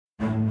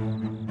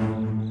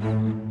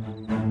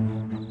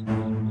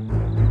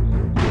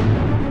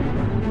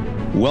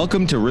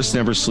Welcome to Risk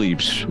Never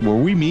Sleeps, where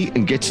we meet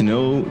and get to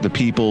know the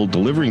people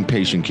delivering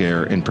patient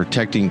care and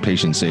protecting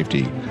patient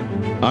safety.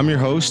 I'm your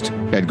host,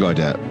 Ed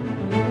Gaudet.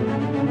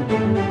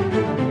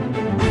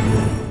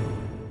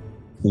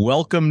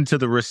 Welcome to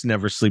the Risk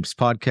Never Sleeps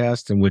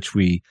podcast, in which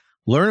we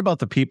learn about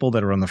the people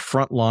that are on the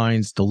front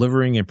lines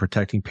delivering and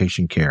protecting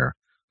patient care.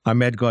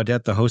 I'm Ed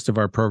Gaudet, the host of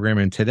our program,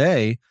 and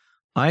today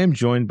I am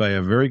joined by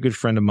a very good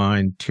friend of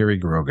mine, Terry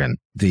Grogan,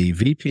 the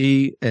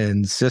VP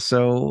and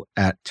CISO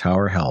at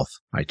Tower Health.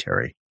 Hi,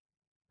 Terry.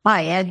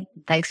 Hi, Ed.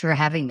 Thanks for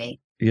having me.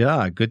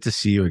 Yeah, good to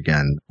see you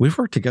again. We've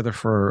worked together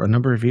for a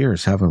number of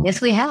years, haven't we?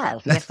 Yes, we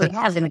have. Yes, we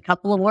have in a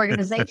couple of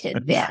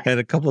organizations. Yeah. And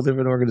a couple of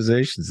different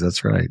organizations.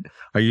 That's right.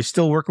 Are you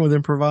still working with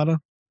Imprivata?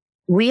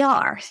 We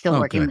are still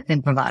working with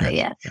Imprivata,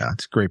 yes. Yeah,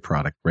 it's a great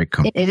product, great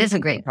company. It is a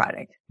great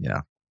product.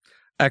 Yeah.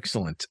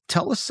 Excellent.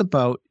 Tell us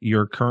about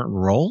your current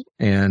role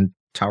and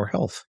Tower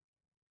Health.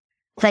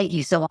 Thank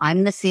you. So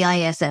I'm the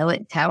CISO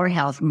at Tower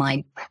Health.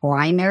 My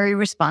primary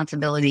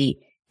responsibility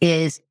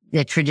is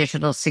the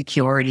traditional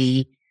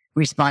security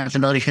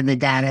responsibility for the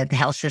data, the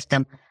health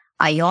system.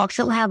 I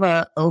also have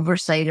a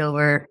oversight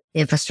over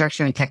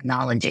infrastructure and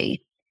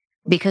technology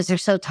because they're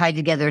so tied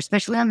together,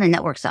 especially on the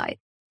network side,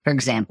 for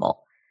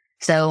example.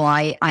 So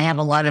I have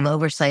a lot of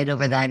oversight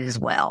over that as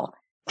well.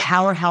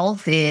 Tower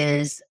Health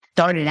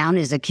started out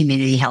as a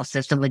community health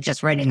system with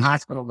just Reading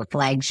Hospital, the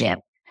flagship.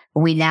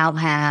 We now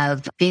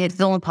have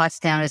Phoenixville and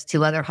Pottstown as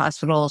two other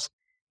hospitals,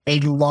 a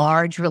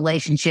large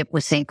relationship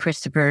with St.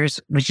 Christopher's,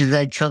 which is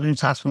a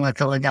children's hospital in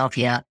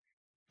Philadelphia,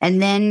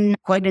 and then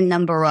quite a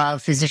number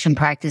of physician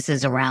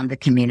practices around the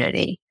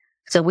community.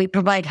 So we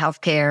provide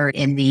healthcare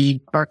in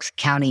the Berks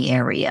County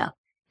area,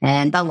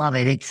 and I love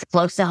it. It's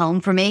close to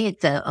home for me.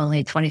 It's only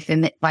a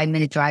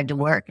 25-minute drive to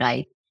work.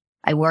 I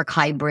work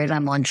hybrid.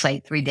 I'm on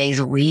site 3 days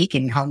a week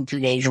and home 2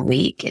 days a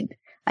week, and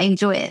I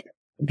enjoy it.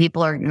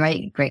 People are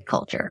great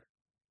culture.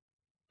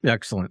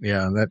 Excellent.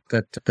 Yeah,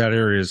 that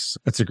area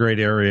that's a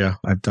great area.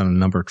 I've done a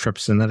number of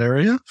trips in that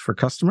area for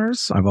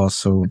customers. I've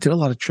also did a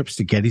lot of trips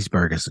to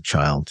Gettysburg as a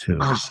child too.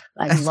 Oh,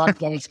 I love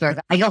Gettysburg.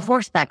 I go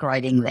horseback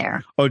riding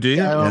there. Oh, do you?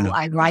 So yeah.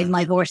 I ride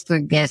my horse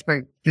through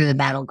Gettysburg through the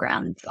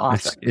battleground. It's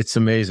awesome. It's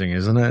amazing,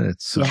 isn't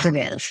it? Yes, it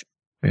is.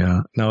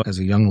 Yeah. Now, as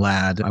a young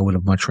lad, I would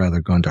have much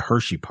rather gone to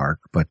Hershey Park,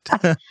 but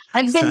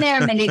I've been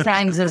there many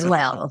times as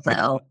well.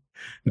 So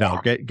no,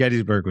 yeah.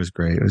 Gettysburg was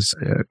great. It was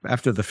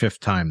after the fifth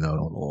time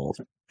though.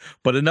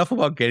 But enough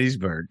about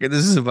Gettysburg.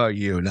 This is about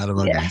you, not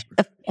about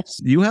Gettysburg.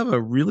 You have a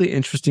really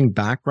interesting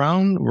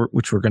background,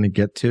 which we're going to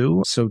get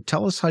to. So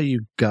tell us how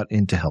you got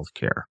into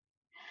healthcare.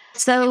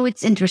 So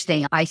it's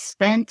interesting. I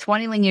spent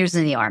 21 years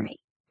in the Army.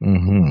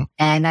 Mm-hmm.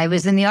 And I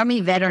was in the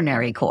Army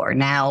Veterinary Corps.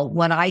 Now,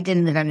 what I did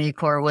in the Veterinary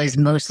Corps was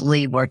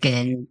mostly work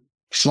in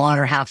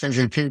slaughterhouses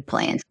and food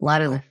plants. A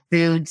lot of the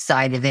food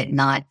side of it,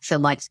 not so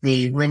much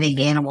the living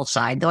animal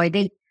side, though I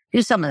did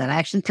do some of that. I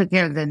actually took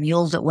care of the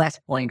mules at West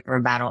Point for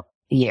about a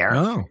year.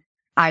 Oh.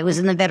 I was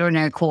in the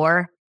Veterinary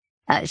Corps,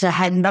 so it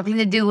had nothing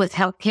to do with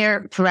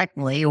healthcare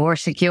directly or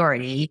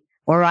security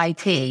or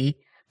IT,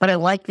 but I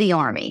liked the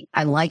Army.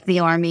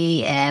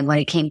 And when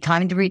it came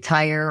time to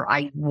retire,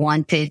 I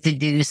wanted to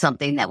do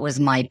something that was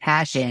my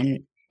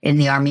passion in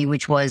the Army,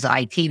 which was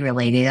IT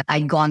related.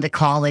 I'd gone to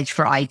college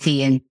for IT,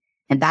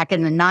 and back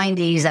in the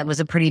 90s, that was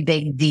a pretty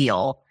big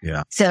deal.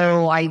 Yeah.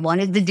 So I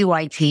wanted to do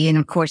IT. And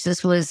of course, I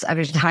was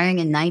retiring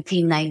in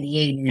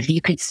 1998. And if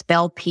you could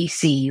spell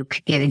PC, you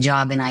could get a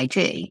job in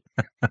IT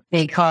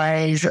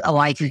because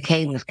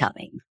Y2K was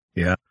coming.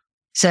 Yeah.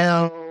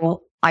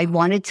 So I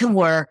wanted to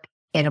work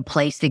at a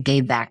place that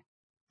gave back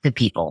to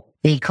people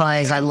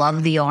because I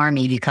love the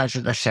Army because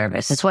of the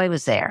service. That's why I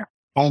was there.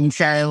 And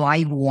so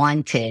I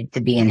wanted to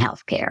be in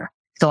healthcare.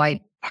 So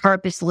I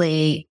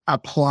purposely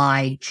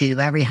applied to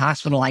every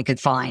hospital I could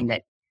find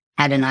that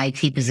had an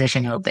IT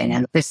position open.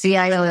 And the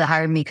CIO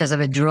hired me because as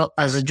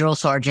a drill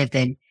sergeant,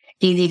 and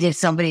he needed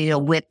somebody to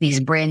whip these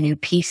brand new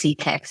PC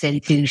techs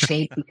into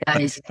shape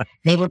because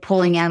they were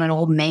pulling out an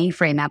old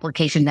mainframe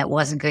application that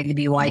wasn't going to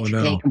be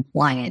Y2K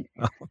compliant.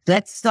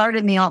 That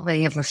started me off on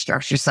the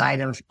infrastructure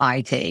side of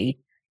IT,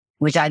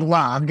 which I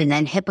loved. And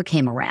then HIPAA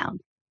came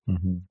around.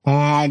 Mm-hmm.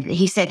 And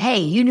he said, "Hey,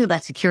 you knew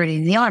about security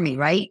in the Army,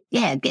 right?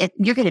 Yeah,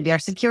 you're going to be our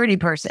security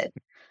person."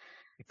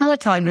 Well,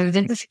 that's how I moved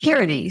into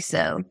security.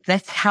 So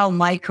that's how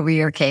my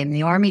career came.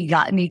 The Army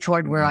got me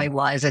toward where I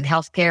was, and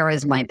healthcare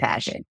is my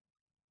passion.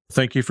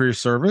 Thank you for your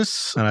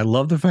service. And I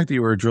love the fact that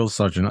you were a drill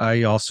sergeant.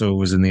 I also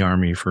was in the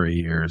Army for 8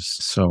 years.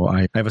 So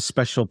I have a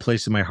special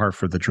place in my heart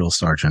for the drill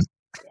sergeant.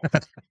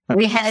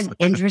 We had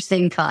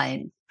interesting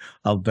times.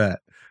 I'll bet.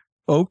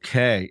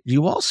 Okay.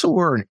 You also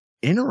were an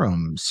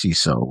interim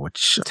CISO,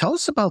 which tell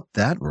us about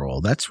that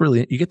role. That's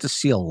really, you get to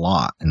see a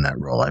lot in that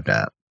role, I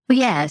bet.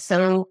 Yeah.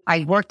 So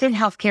I worked in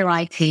healthcare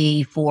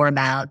IT for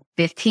about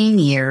 15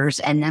 years.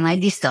 And then I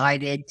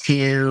decided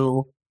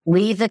to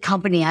leave the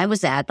company I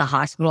was at, the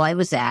hospital I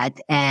was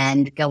at,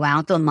 and go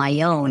out on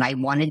my own. I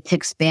wanted to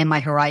expand my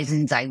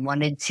horizons. I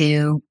wanted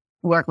to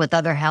work with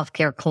other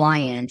healthcare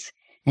clients.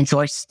 And so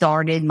I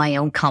started my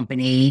own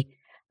company,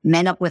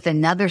 met up with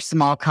another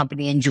small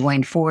company and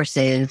joined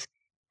forces.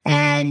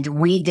 And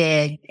we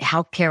did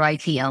healthcare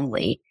IT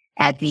only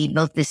at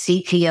both the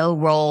CTO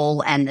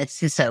role and the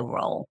CISO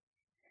role.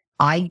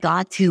 I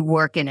got to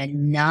work in a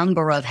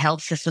number of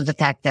health systems. In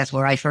fact, that's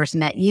where I first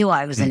met you.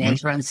 I was an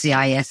interim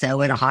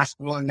CISO at a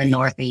hospital in the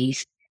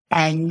Northeast.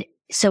 And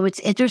so it's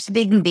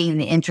interesting being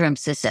the interim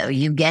CISO.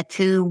 You get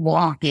to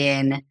walk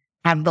in,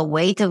 have the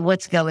weight of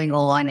what's going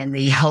on and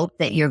the hope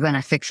that you're going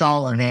to fix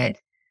all of it.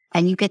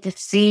 And you get to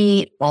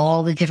see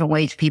all the different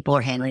ways people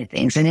are handling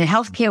things. And in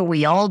healthcare,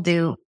 we all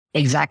do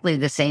exactly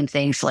the same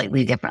thing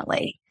slightly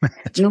differently.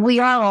 We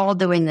are all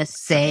doing the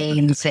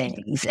same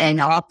things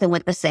and often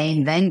with the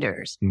same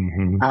vendors.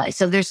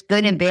 So there's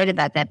good and bad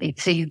about that.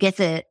 So you get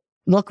to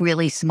look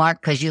really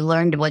smart because you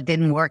learned what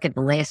didn't work at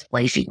the last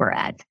place you were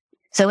at.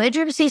 So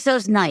interim CISO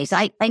is nice.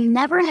 I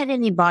never had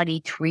anybody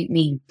treat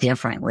me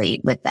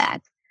differently with that.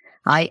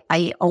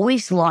 I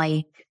always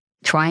liked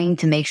trying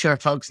to make sure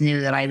folks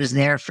knew that I was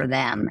there for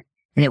them.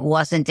 And it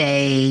wasn't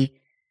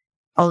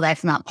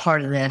that's not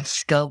part of the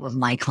scope of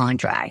my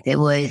contract. It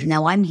was,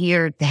 no, I'm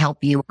here to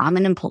help you.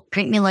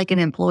 Treat me like an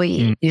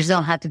employee. You just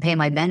don't have to pay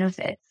my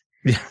benefits.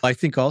 Yeah, I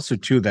think also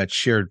too, that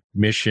shared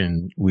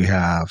mission we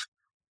have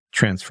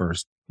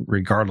transfers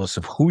regardless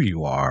of who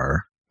you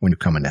are when you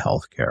come into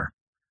healthcare.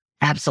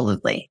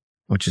 Absolutely.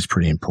 Which is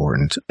pretty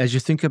important. As you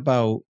think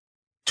about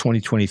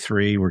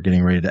 2023, we're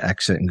getting ready to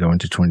exit and go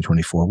into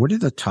 2024. What are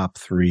the top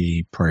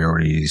 3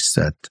 priorities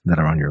that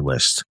are on your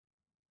list?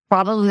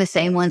 Probably the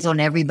same ones on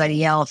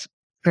everybody else.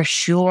 For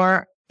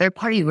sure,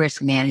 third-party risk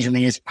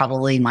management is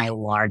probably my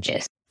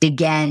largest.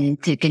 Again,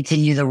 to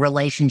continue the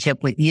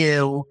relationship with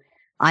you,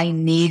 I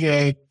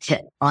needed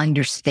to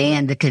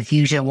understand the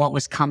confusion of what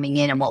was coming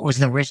in and what was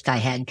the risk I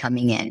had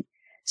coming in.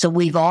 So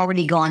we've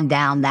already gone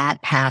down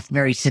that path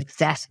very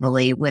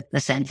successfully with the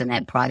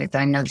Sentinel product.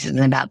 I know this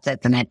isn't about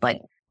Sentinel,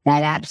 but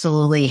that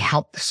absolutely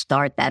helped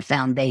start that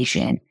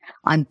foundation.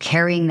 I'm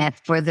carrying that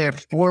further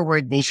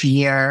forward this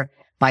year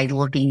by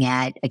looking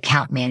at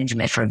account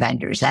management for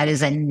vendors. That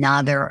is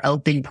another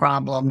open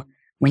problem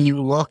when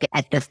you look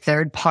at the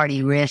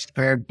third-party risk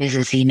for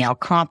business email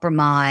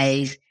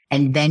compromise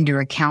and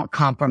vendor account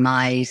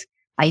compromise.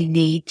 I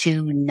need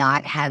to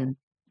not have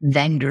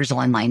vendors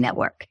on my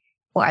network,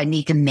 or I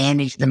need to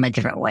manage them a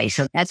different way.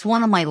 So that's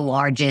one of my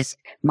largest.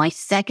 My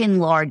second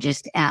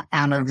largest out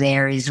of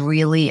there is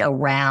really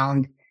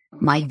around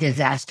my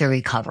disaster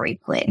recovery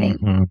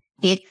planning.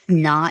 It's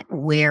not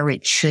where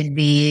it should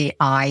be.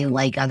 I,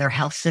 like other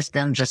health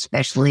systems,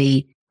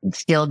 especially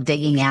still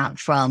digging out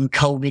from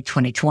COVID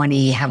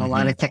 2020, have a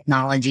lot of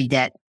technology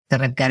debt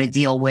that I've got to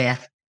deal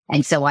with.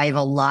 And so I have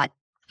a lot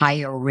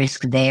higher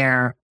risk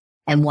there.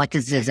 And what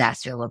does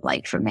disaster look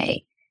like for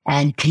me?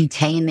 And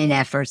containment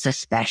efforts,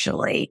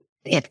 especially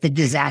if the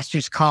disaster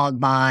is caused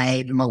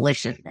by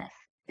maliciousness.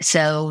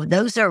 So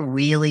those are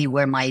really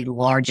where my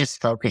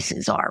largest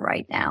focuses are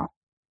right now.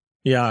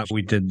 Yeah,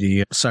 we did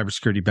the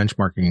cybersecurity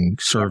benchmarking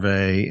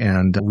survey,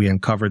 and we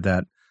uncovered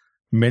that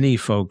many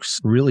folks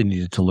really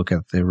needed to look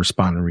at the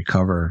respond and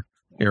recover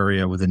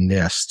area within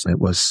NIST. It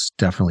was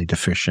definitely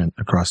deficient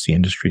across the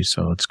industry.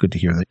 So it's good to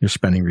hear that you're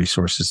spending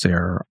resources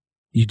there.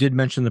 You did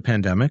mention the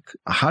pandemic.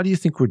 How do you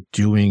think we're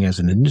doing as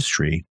an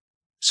industry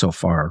so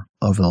far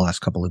over the last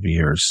couple of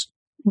years?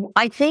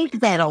 I think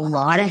that a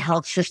lot of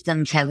health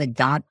systems have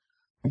adopted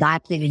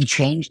and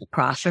changed the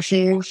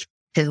processes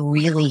to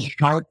really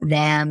help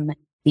them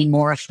be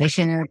more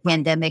efficient in the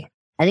pandemic.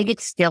 I think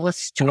it's still a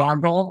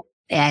struggle,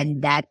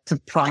 and that's a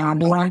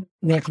problem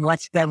with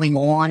what's going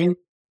on.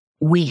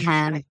 We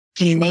have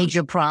some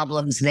major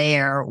problems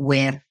there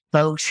with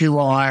folks who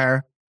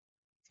are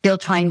still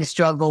trying to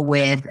struggle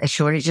with a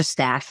shortage of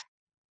staff.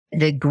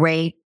 The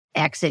great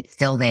exit's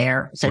still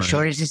there, so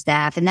shortage of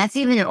staff, and that's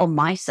even on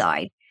my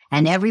side.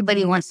 And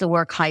everybody wants to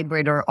work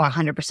hybrid or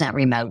 100%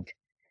 remote.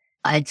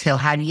 And so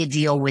how do you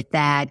deal with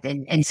that?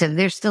 And so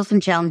there's still some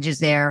challenges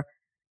there.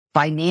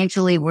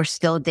 Financially, we're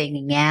still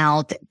digging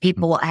out.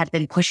 People have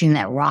been pushing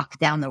that rock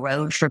down the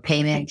road for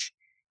payments.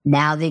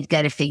 Now they've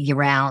got to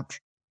figure out,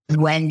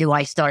 when do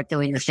I start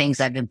doing the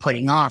things I've been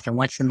putting off, and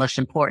what's the most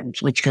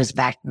important, which goes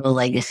back to the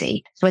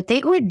legacy. So I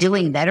think we're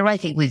doing better. I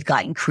think we've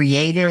gotten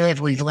creative.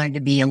 We've learned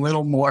to be a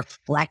little more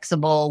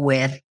flexible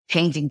with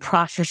changing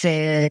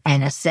processes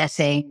and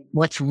assessing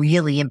what's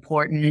really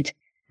important.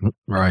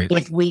 Right.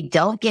 If we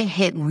don't get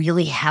hit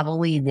really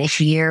heavily this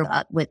year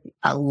with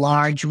a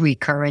large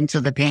recurrence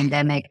of the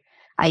pandemic,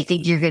 I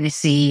think you're going to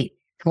see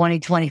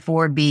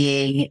 2024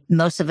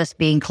 most of us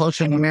being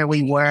closer to where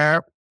we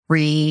were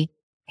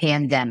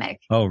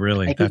pre-pandemic. Oh,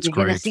 really? That's you're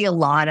great. Going to see a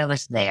lot of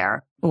us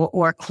there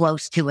or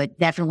close to it,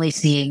 definitely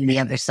seeing the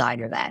other side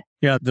of that.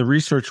 Yeah, the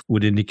research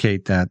would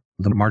indicate that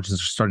the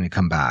margins are starting to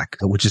come back,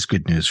 which is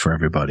good news for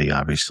everybody,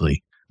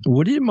 obviously.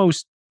 What are you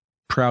most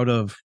proud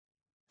of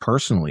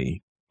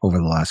personally over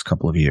the last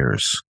couple of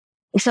years?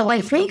 So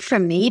I think for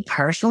me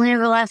personally,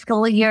 over the last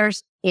couple of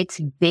years, it's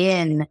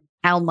been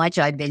how much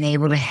I've been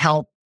able to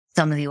help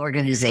some of the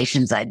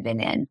organizations I've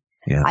been in.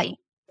 Yeah.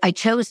 I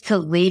chose to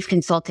leave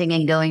consulting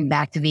and going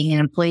back to being an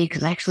employee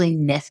because I actually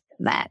missed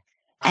that.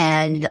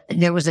 And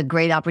there was a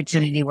great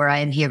opportunity where I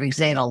am here because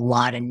they had a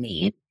lot of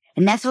need.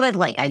 And that's what I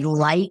like. I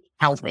like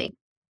helping.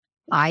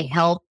 I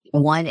helped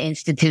one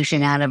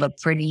institution out of a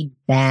pretty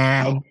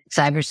bad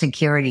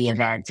cybersecurity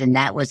event. And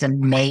that was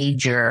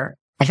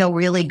I felt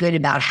really good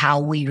about how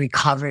we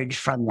recovered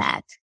from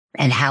that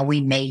and how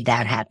we made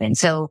that happen.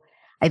 So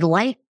I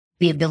like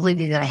the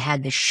ability that I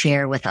had to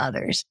share with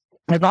others.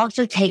 I've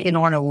also taken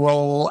on a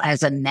role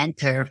as a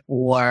mentor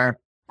for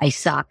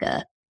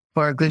ISACA,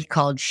 for a group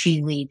called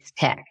She Leads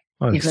Tech.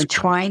 Because I'm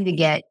trying to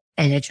get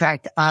and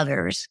attract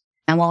others.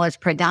 And while it's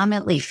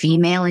predominantly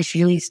female in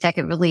She Leads Tech,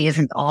 it really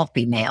isn't all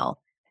female,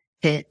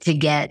 to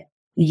get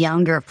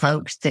younger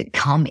folks to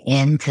come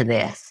into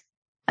this,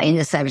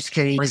 into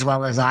cybersecurity as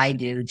well as I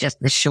do, just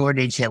the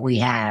shortage that we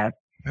have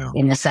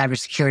in the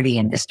cybersecurity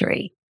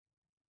industry.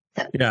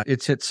 So. Yeah,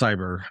 it's hit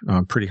cyber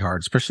pretty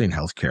hard, especially in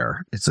healthcare.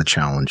 It's a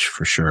challenge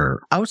for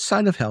sure.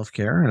 Outside of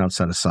healthcare and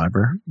outside of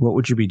cyber, what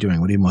would you be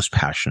doing? What are you most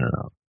passionate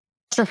about?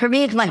 So for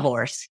me, it's my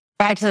horse.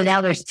 Actually, now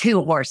there's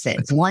two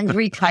horses. One's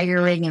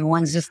retiring and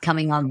one's just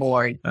coming on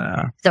board.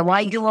 So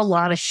I do a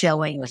lot of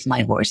showing with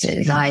my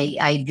horses.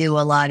 I do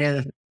a lot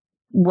of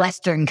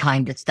Western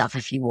kind of stuff,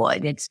 if you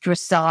would. It's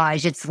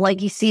dressage. It's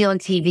like you see on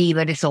TV,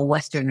 but it's a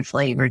Western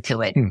flavor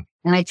to it. And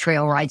I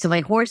trail ride. So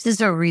my horses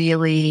are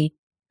really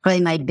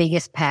probably my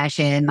biggest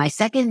passion. My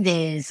second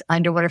is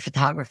underwater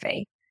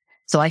photography.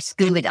 So I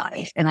scuba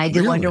dive and I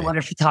do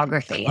underwater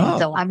photography. And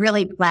so I'm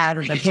really proud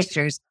of the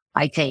pictures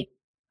I take.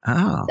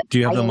 Oh, do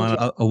you have them on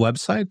a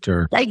website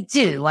or? I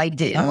do. Oh.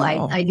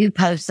 I do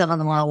post some of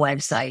them on a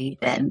website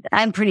and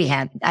I'm pretty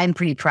happy. I'm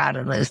pretty proud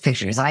of those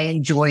pictures. I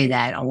enjoy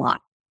that a lot.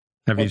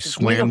 Have you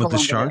swam with the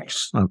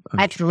sharks?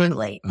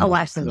 Absolutely. Oh,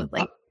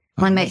 absolutely.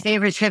 One of my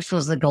favorite trips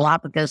was the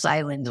Galapagos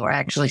Islands where I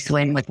actually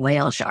swam with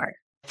whale sharks,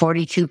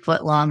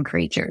 42-foot long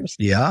creatures.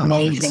 Yeah.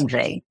 Amazing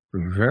thing.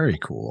 Very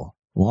cool.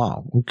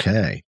 Wow.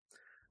 Okay.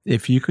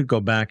 If you could go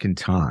back in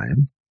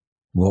time,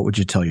 what would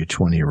you tell your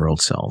 20-year-old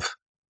self?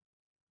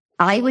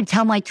 I would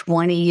tell my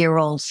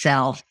 20-year-old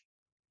self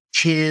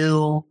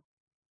to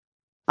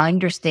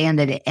understand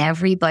that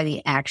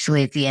everybody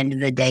actually at the end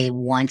of the day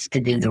wants to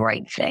do the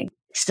right thing.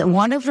 So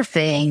one of the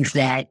things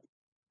that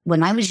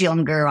when I was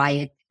younger,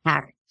 I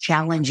attacked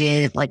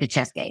challenges like a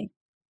chess game.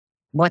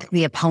 What's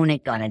the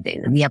opponent going to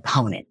do? The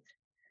opponent.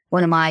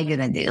 What am I going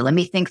to do? Let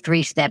me think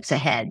 3 steps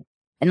ahead.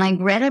 And I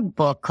read a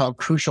book called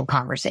Crucial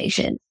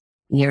Conversations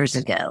years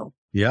ago.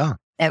 Yeah.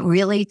 That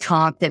really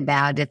talked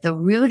about at the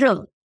root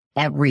of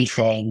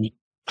everything,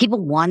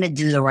 people want to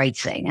do the right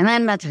thing. And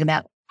I'm not talking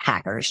about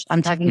hackers.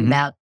 I'm talking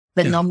about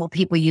the normal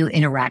people you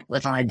interact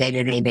with on a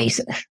day-to-day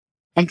basis.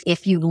 And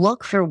if you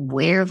look for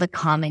where the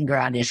common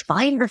ground is,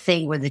 find the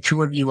thing where the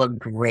two of you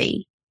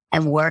agree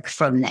and work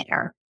from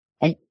there.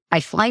 And I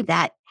find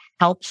that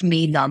helps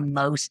me the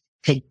most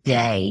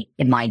today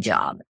in my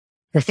job.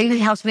 The thing that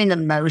helps me the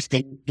most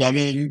in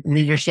getting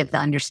leadership to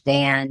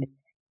understand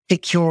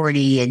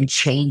security and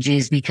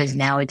changes, because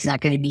now it's not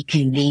going to be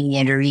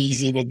convenient or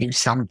easy to do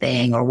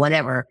something or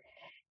whatever.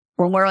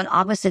 When we're on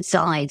opposite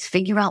sides,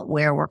 figure out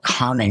where we're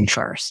common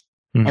first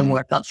and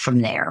work up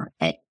from there.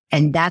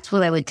 And that's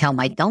what I would tell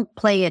don't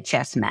play a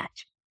chess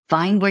match.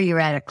 Find where you're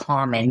at a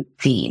common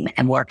theme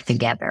and work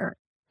together.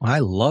 I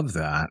love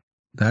that.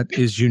 That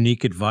is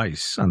unique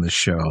advice on the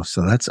show.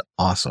 So that's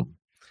awesome.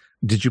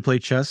 Did you play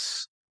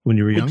chess when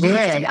you were younger?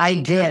 I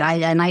did.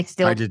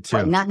 I did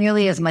too. Not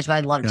nearly as much, but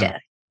I love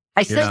chess.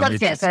 I still love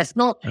chess.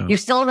 You're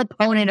still an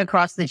opponent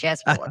across the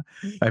chessboard.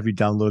 Have you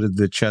downloaded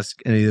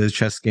any of the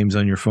chess games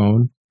on your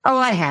phone? Oh,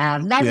 I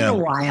have. Not in a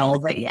while,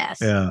 but yes.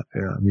 Yeah,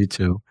 me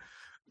too.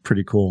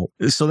 Pretty cool.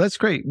 So that's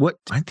great.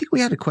 I think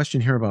we had a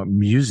question here about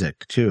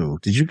music too.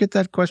 Did you get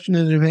that question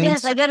in advance?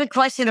 Yes, I got a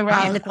question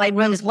around if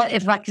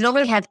I could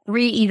only have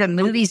 3 either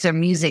movies or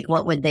music,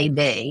 what would they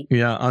be?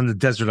 Yeah, on the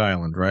desert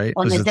island, right?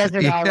 On the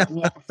desert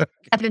island, yes.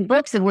 I've been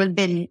books that would have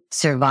been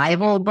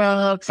survival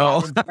books. I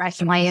would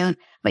brush my own.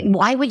 But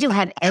why would you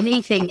have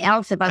anything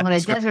else if I'm on a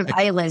desert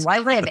island? Why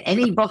would I have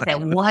any book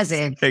that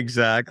wasn't?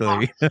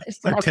 Exactly.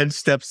 10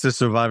 steps to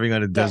surviving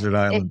on a desert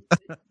island.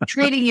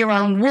 Treating your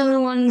own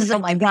wounds. Oh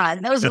my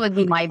God. Those would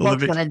be my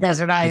books on a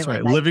desert island. That's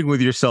right. Living with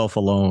yourself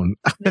alone.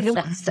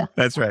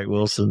 That's right,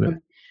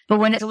 Wilson. But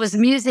when it was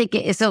music,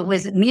 so it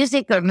was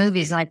music or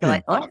movies, and I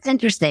thought, oh, that's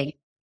interesting.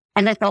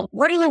 And I thought,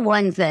 what are the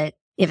ones that,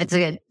 if it's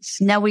a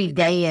snowy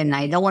day and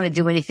I don't want to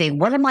do anything,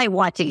 what am I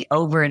watching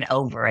over and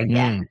over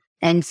again?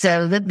 And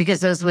so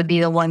because those would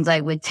be the ones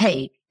I would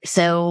take.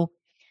 So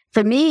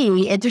for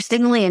me,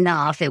 interestingly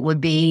enough, it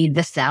would be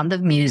The Sound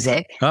of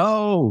Music.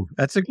 Oh,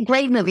 that's a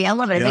great movie. I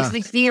love it. It makes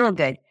me feel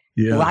good.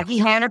 Yeah. Rocky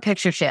Horror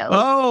Picture Show.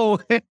 Oh,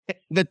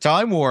 the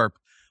Time Warp.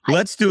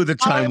 Let's do the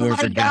Time Warp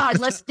again. Oh my God,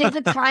 let's do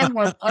the Time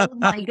Warp. Oh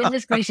my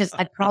goodness gracious.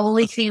 I've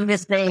probably seen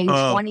this thing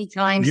 20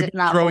 times, if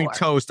not throwing more.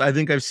 Toast. I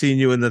think I've seen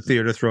you in the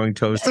theater throwing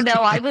toast. No,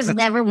 I was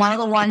never one of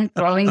the ones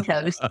throwing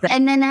toast.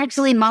 And then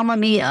actually Mamma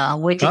Mia,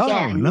 which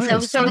again,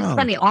 nice. so it's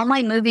funny. All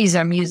my movies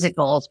are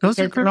musicals. Those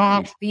are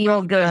all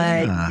feel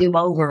good, do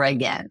over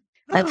again.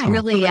 That's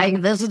really,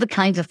 those are the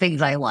kinds of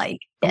things I like.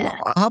 Yeah.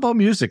 Well, how about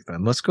music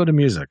then? Let's go to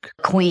music.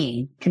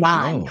 Queen. Come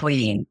on,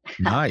 Queen.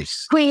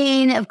 Nice.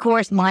 Queen, of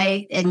course, in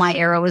my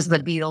era was the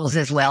Beatles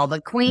as well,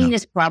 but Queen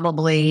is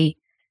probably,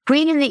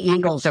 Queen and the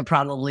Eagles are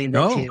probably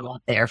the two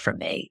up there for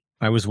me.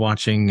 I was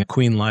watching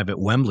Queen live at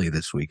Wembley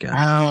this weekend.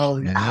 Oh,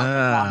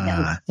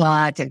 yeah.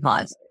 Such a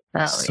concert.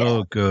 Oh,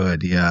 so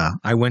good. Yeah.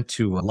 I went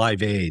to a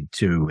Live Aid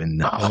too in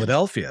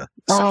Philadelphia.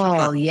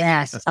 Oh,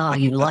 yes. Oh,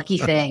 you lucky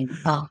thing.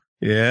 Oh.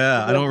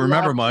 Yeah. I don't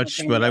remember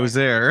much, but I was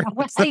there.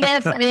 I had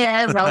a friend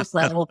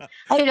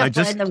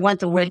that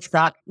went to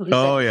Woodstock.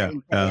 Oh, yeah.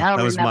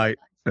 That was my,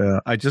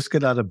 I just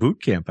got out of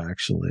boot camp,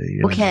 actually.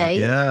 Okay.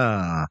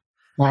 Yeah.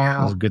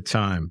 Wow. It was a good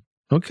time.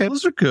 Okay.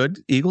 Those are good.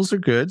 Eagles are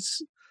good.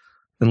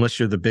 Unless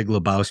you're the Big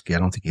Lebowski. I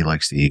don't think he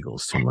likes the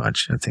Eagles too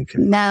much. I think.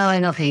 No, I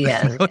don't think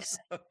he does.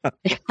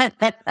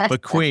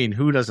 But Queen,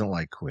 who doesn't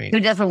like Queen? Who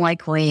doesn't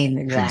like Queen?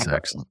 Exactly. That's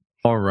excellent.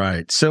 All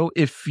right. So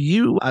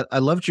I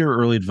loved your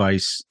early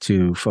advice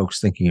to folks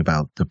thinking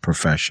about the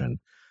profession.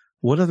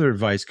 What other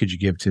advice could you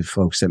give to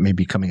folks that may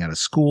be coming out of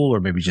school or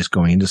maybe just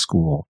going into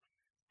school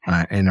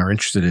and are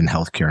interested in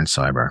healthcare and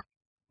cyber?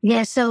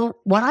 Yeah. So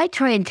what I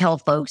try and tell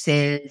folks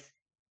is,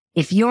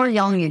 if you're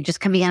young, you're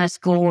just coming out of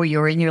school, or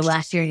you're in your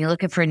last year and you're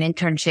looking for an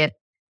internship,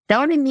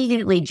 don't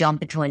immediately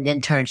jump into an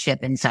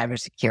internship in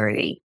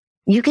cybersecurity.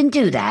 You can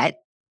do that,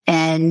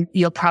 and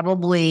you'll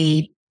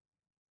probably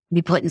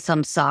be put in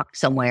some sock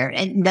somewhere.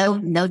 And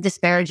no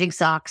disparaging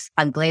socks.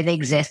 I'm glad they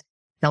exist.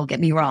 Don't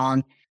get me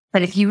wrong.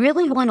 But if you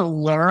really want to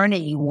learn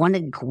and you want to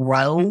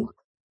grow,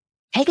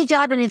 take a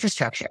job in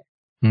infrastructure.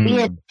 Be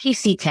a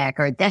PC tech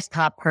or a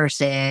desktop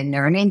person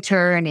or an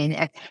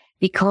intern,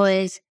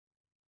 because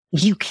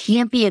you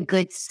can't be a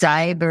good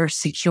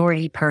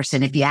cybersecurity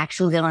person if you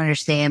actually don't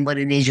understand what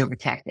it is you're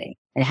protecting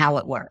and how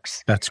it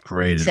works. That's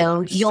great.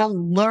 So you'll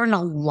learn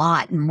a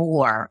lot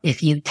more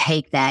if you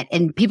take that.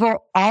 And people are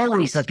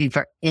always looking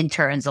for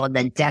interns on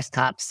the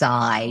desktop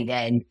side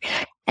and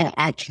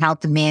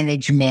account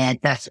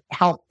management, that's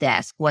help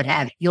desk, what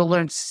have you. You'll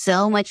learn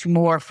so much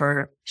more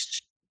for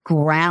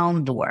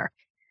groundwork.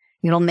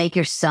 It'll make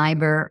your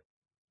cyber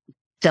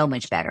so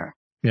much better.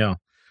 Yeah.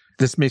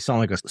 This may sound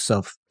like a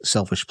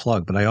selfish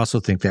plug, but I also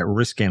think that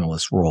risk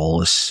analyst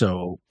role is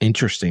so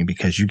interesting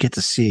because you get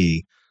to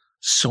see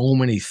so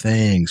many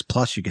things.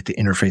 Plus, you get to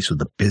interface with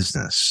the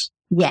business.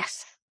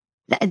 Yes.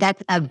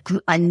 That's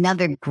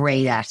another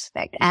great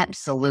aspect.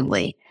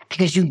 Absolutely.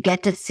 Because you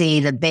get to see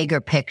the bigger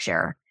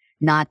picture,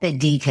 not the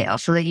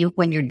details, so that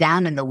when you're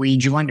down in the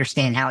weeds, you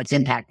understand how it's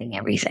impacting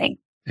everything.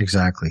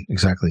 Exactly.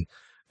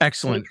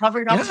 Excellent. We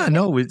covered all this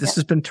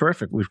has been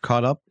terrific. We've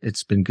caught up.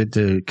 It's been good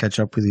to catch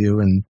up with you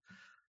and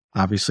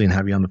obviously and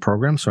have you on the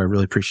program. So I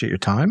really appreciate your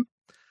time.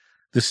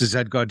 This is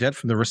Ed Gaudette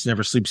from the Risk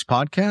Never Sleeps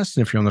podcast.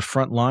 And if you're on the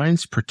front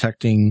lines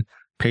protecting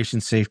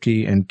patient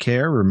safety and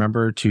care,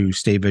 remember to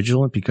stay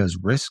vigilant because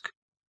risk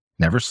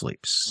never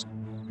sleeps.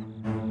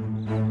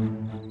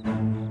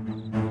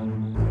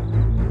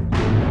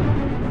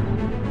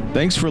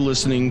 Thanks for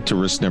listening to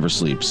Risk Never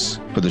Sleeps.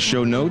 For the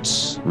show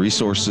notes,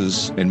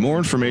 resources, and more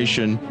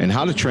information and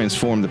how to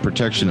transform the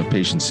protection of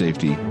patient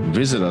safety,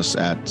 visit us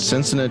at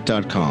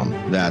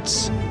Sensinet.com.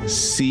 That's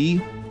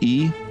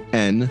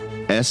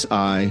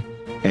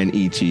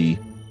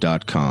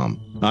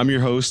CENSINET.com. I'm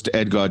your host,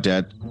 Ed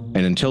Gaudette,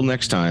 and until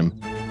next time,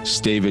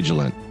 stay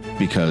vigilant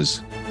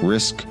because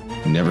risk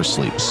never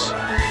sleeps.